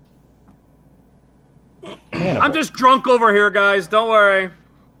 Hannibal. I'm just drunk over here, guys. Don't worry.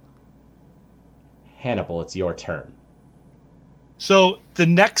 Hannibal, it's your turn. So the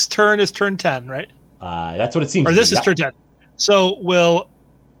next turn is turn 10, right? That's what it seems. Or to this be, is yeah. turn 10. So will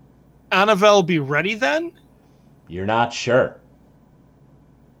Anavel be ready then? You're not sure.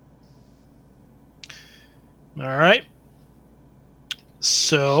 All right.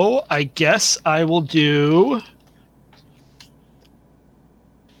 So I guess I will do.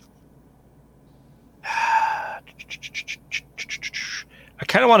 I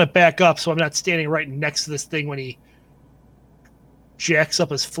kind of want to back up so I'm not standing right next to this thing when he jacks up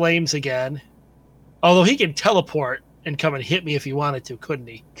his flames again. Although he can teleport and come and hit me if he wanted to, couldn't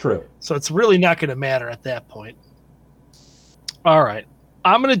he? True. So it's really not going to matter at that point. All right.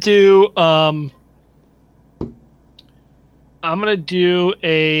 I'm going to do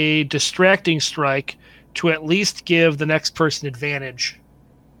a distracting strike to at least give the next person advantage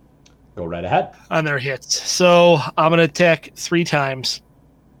Go right ahead. on their hits. So I'm going to attack 3 times.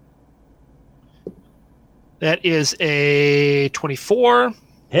 That is a 24.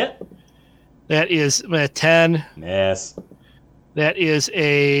 Hit. That is a 10. Miss. That is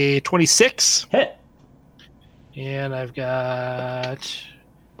a 26. Hit. And I've got...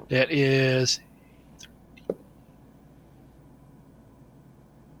 That is...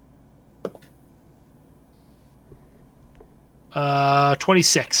 Uh,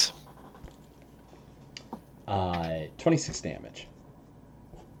 26. 26 damage.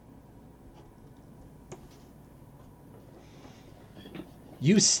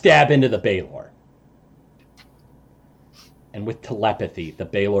 You stab into the Baelor. And with telepathy, the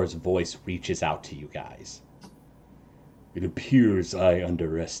Baelor's voice reaches out to you guys. It appears I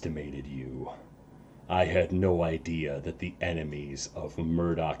underestimated you. I had no idea that the enemies of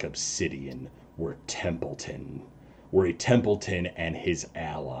Murdoch Obsidian were Templeton. Were a Templeton and his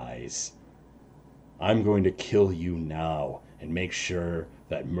allies. I'm going to kill you now and make sure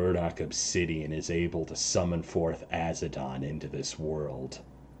that Murdoch Obsidian is able to summon forth Azadon into this world.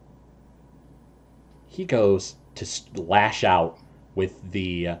 He goes to lash out with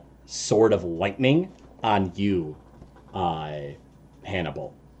the Sword of Lightning on you,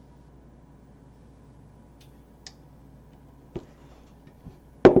 Hannibal.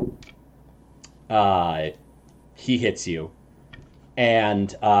 he hits you.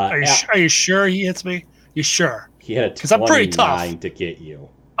 And Are you sure he hits me? You sure? He had a 'Cause I'm pretty tough. 29 to get you.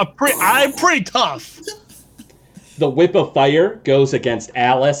 I'm pretty tough. The Whip of Fire goes against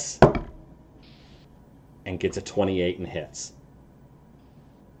Alice and gets a 28 and hits.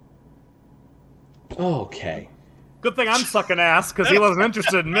 Okay. Good thing I'm sucking ass because he wasn't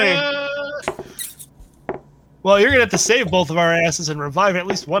interested in me. Well, you're gonna have to save both of our asses and revive at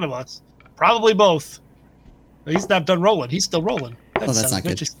least one of us. Probably both. He's not done rolling. He's still rolling. That's not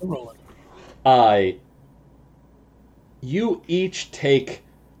good. He's still rolling. You each take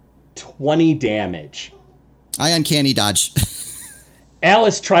 20 damage. I uncanny dodge.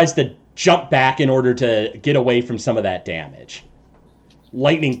 Alice tries to jump back in order to get away from some of that damage.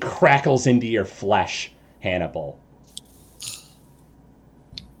 Lightning crackles into your flesh, Hannibal.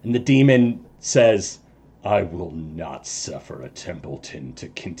 And the demon says, I will not suffer a Templeton to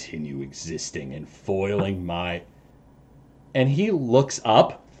continue existing and foiling my... And he looks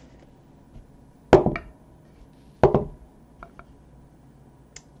up.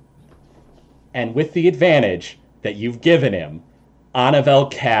 And with the advantage that you've given him,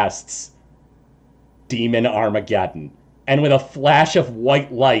 Anavel casts Demon Armageddon. And with a flash of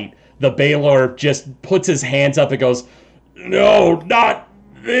white light, the Baylor just puts his hands up and goes, no, not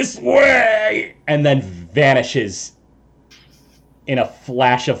this way! And then vanishes in a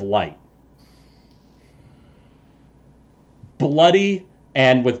flash of light. Bloody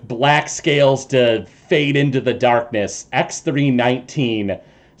and with black scales to fade into the darkness, X319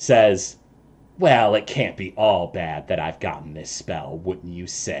 says, well, it can't be all bad that I've gotten this spell, wouldn't you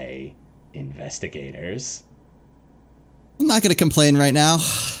say, investigators? I'm not going to complain right now.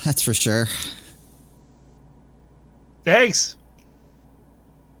 That's for sure. Thanks.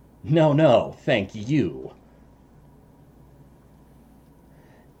 No, thank you.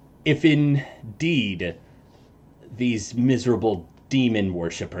 If indeed these miserable demon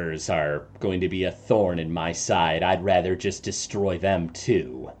worshippers are going to be a thorn in my side, I'd rather just destroy them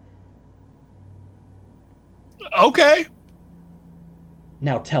too. Okay.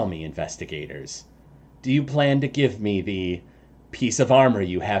 Now tell me, investigators, do you plan to give me the piece of armor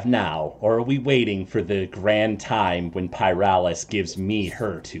you have now, or are we waiting for the grand time when Pyralis gives me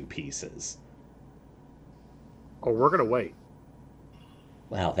her 2 pieces? Oh, we're gonna wait.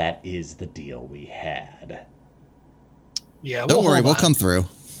 Well, that is the deal we had. Yeah. Don't worry, hold we'll on. come through.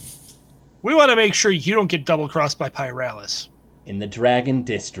 We want to make sure you don't get double crossed by Pyralis. In the Dragon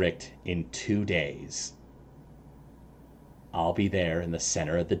District in 2 days. I'll be there in the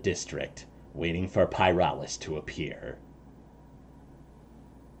center of the district, waiting for Pyralis to appear.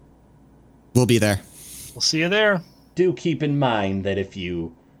 We'll be there. We'll see you there. Do keep in mind that if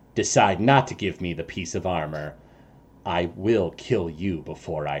you decide not to give me the piece of armor, I will kill you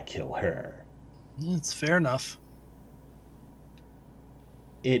before I kill her. It's fair enough.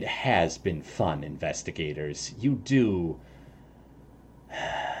 It has been fun, investigators. You do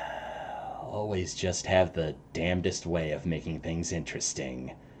always just have the damnedest way of making things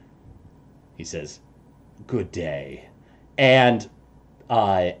interesting. He says, good day. And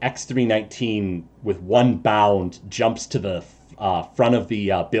X319, with one bound, jumps to the front of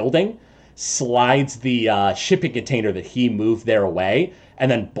the building, slides the shipping container that he moved there away,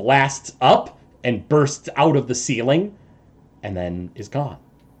 and then blasts up and bursts out of the ceiling, and then is gone.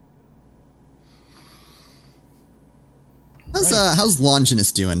 How's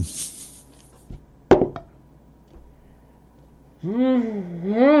Longinus doing? You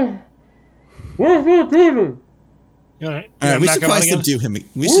all right? All right, we should probably subdue him.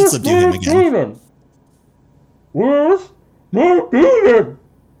 We should subdue him again. Where's my demon?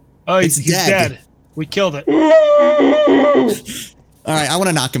 Oh, he's It's dead. dead. We killed it. All right, I want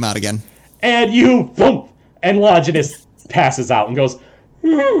to knock him out again. And you, boom, and Longinus passes out and goes,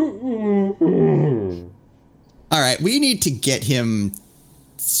 All right, we need to get him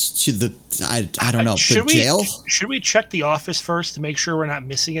to the I don't know, Should the jail. Should we check the office first to make sure we're not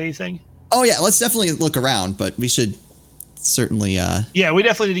missing anything? Oh yeah, let's definitely look around, but we should certainly. Yeah, we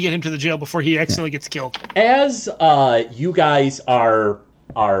definitely need to get him to the jail before he accidentally gets killed. as you guys are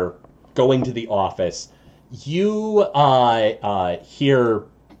going to the office, you hear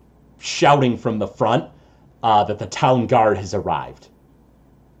shouting from the front that the town guard has arrived.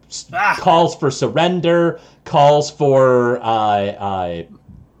 Calls for surrender, calls for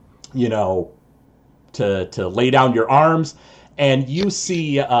to lay down your arms, and you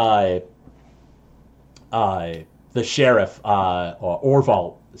see the sheriff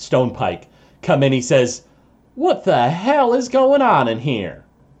Orval Stonepike come in. He says, "What the hell is going on in here?"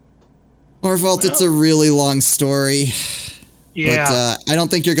 Orvalt, it's a really long story. Yeah. But I don't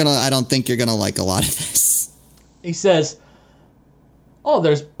think you're gonna like a lot of this. He says, "Oh,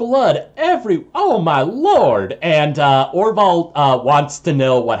 there's blood oh my lord." And Orval wants to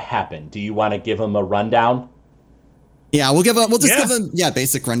know what happened. Do you want to give him a rundown? Yeah, we'll give him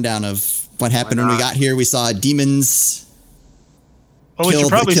basic rundown of what happened when we got here. We saw demons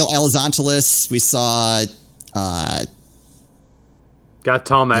kill Elizontalis. We saw Got to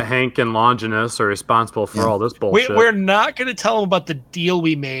tell him that Hank and Longinus are responsible for all this bullshit. We're not going to tell him about the deal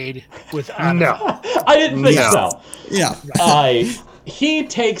we made with Anna. No. I didn't think so. Yeah. He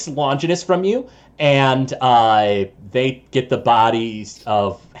takes Longinus from you, and they get the bodies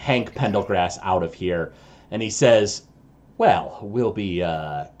of Hank Pendelgrass out of here. And he says, well, we'll be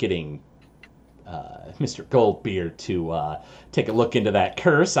getting Mr. Goldbeard to take a look into that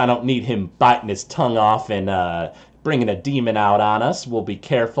curse. I don't need him biting his tongue off and bringing a demon out on us. We'll be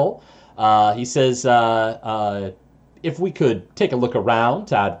careful. He says, if we could take a look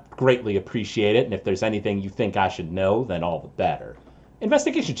around, I'd greatly appreciate it. And if there's anything you think I should know, then all the better.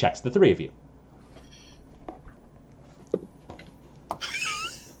 Investigation checks, the three of you.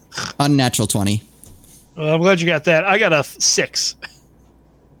 Unnatural 20. Well, I'm glad you got that. I got a 6.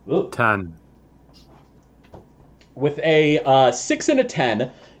 Ooh. 10. With a 6 and a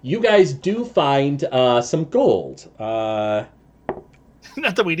 10, you guys do find some gold. Not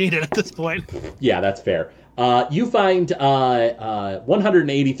that we need it at this point. Yeah, that's fair. You find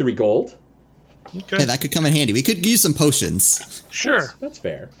 183 gold. Okay. Hey, that could come in handy. We could use some potions. Sure. That's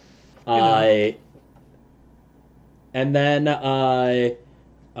fair. And then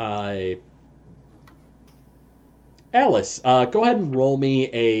Alice, go ahead and roll me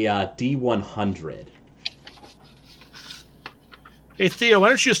a D100. Hey, Theo, why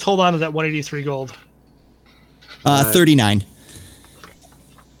don't you just hold on to that 183 gold? 39.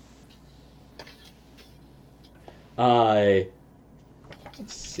 Let's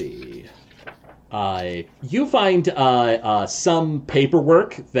see. You find some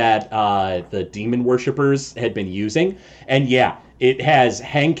paperwork that the demon worshippers had been using, and yeah, it has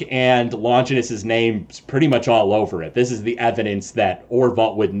Hank and Longinus's names pretty much all over it. This is the evidence that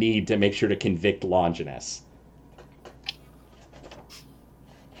Orvalt would need to make sure to convict Longinus.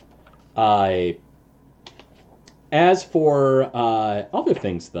 As for other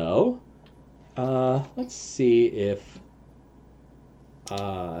things, though, let's see if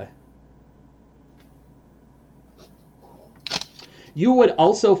you would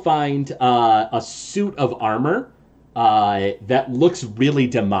also find a suit of armor that looks really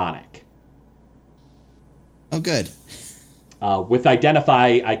demonic. Oh, good. With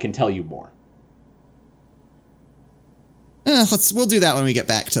Identify, I can tell you more. We'll do that when we get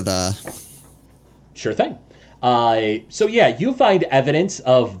back to the... Sure thing. So yeah, you find evidence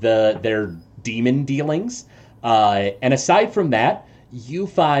of their demon dealings, and aside from that, you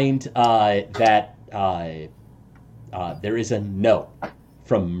find that there is a note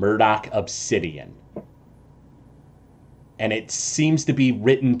from Murdoch Obsidian, and it seems to be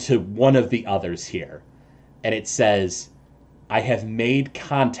written to one of the others here, and it says, "I have made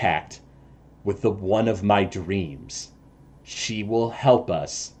contact with the one of my dreams. She will help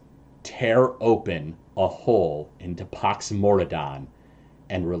us tear open a hole into Pax Moradon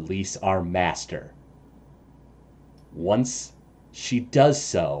and release our master. Once she does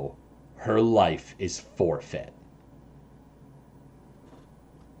so, her life is forfeit."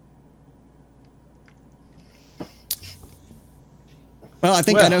 Well, I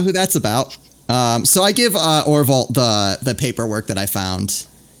think I know who that's about. So I give Orvalt the paperwork that I found.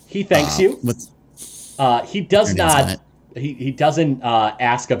 He thanks you. He does not. He doesn't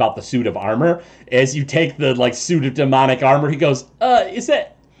ask about the suit of armor. As you take the suit of demonic armor, he goes, "Is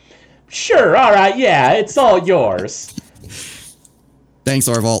it? Sure, all right, yeah, it's all yours." Thanks,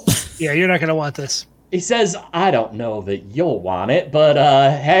 Orvalt. Yeah, you're not going to want this. He says, "I don't know that you'll want it, but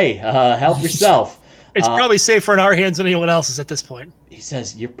hey, help yourself." It's probably safer in our hands than anyone else's at this point. He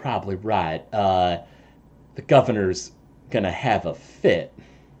says, "You're probably right. The governor's gonna have a fit."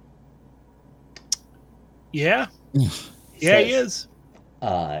 Yeah. He is.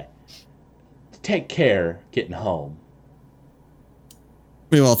 Take care getting home.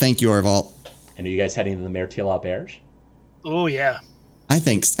 We will. Thank you, Orvalt. And are you guys heading to the Mertil Auberge? Oh, yeah. I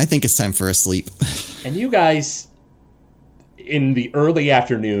think it's time for a sleep. And you guys, in the early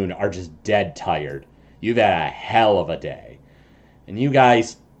afternoon, are just dead tired. You've had a hell of a day. And you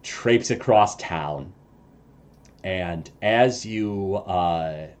guys traipse across town. And as you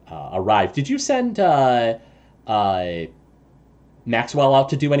arrive, did you send Maxwell out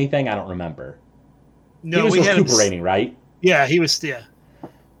to do anything? I don't remember. No, he was recuperating, right? Yeah, he was. Yeah.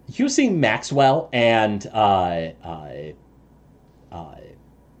 You see Maxwell and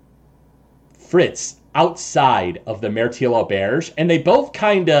Fritz outside of the Mertil Auberge, and they both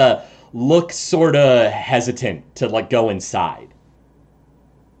kind of look sort of hesitant to like go inside.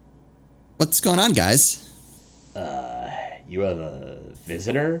 What's going on, guys? You have a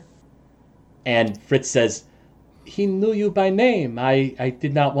visitor? And Fritz says, he knew you by name. I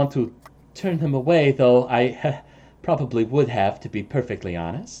did not want to turn him away, though I probably would have, to be perfectly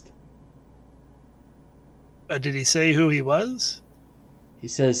honest. Did he say who he was? He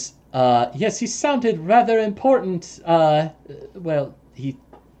says, yes, he sounded rather important. Well, he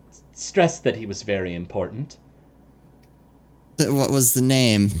stressed that he was very important. What was the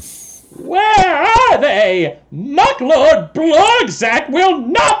name? Where are they? Mucklord Blogzack will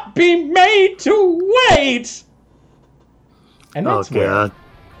not be made to wait! And that's where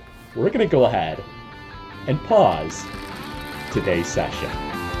we're going to go ahead and pause today's session.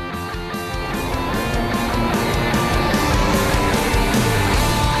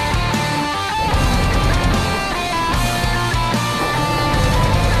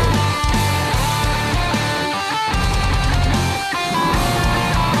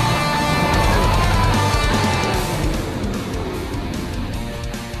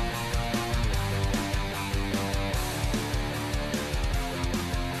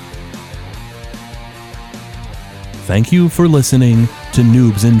 Thank you for listening to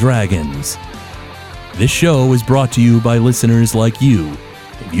Noobs and Dragons. This show is brought to you by listeners like you.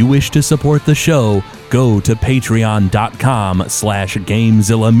 If you wish to support the show, go to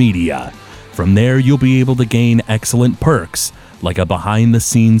patreon.com/Gamezilla Media. From there, you'll be able to gain excellent perks, like a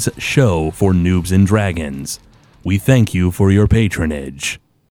behind-the-scenes show for Noobs and Dragons. We thank you for your patronage.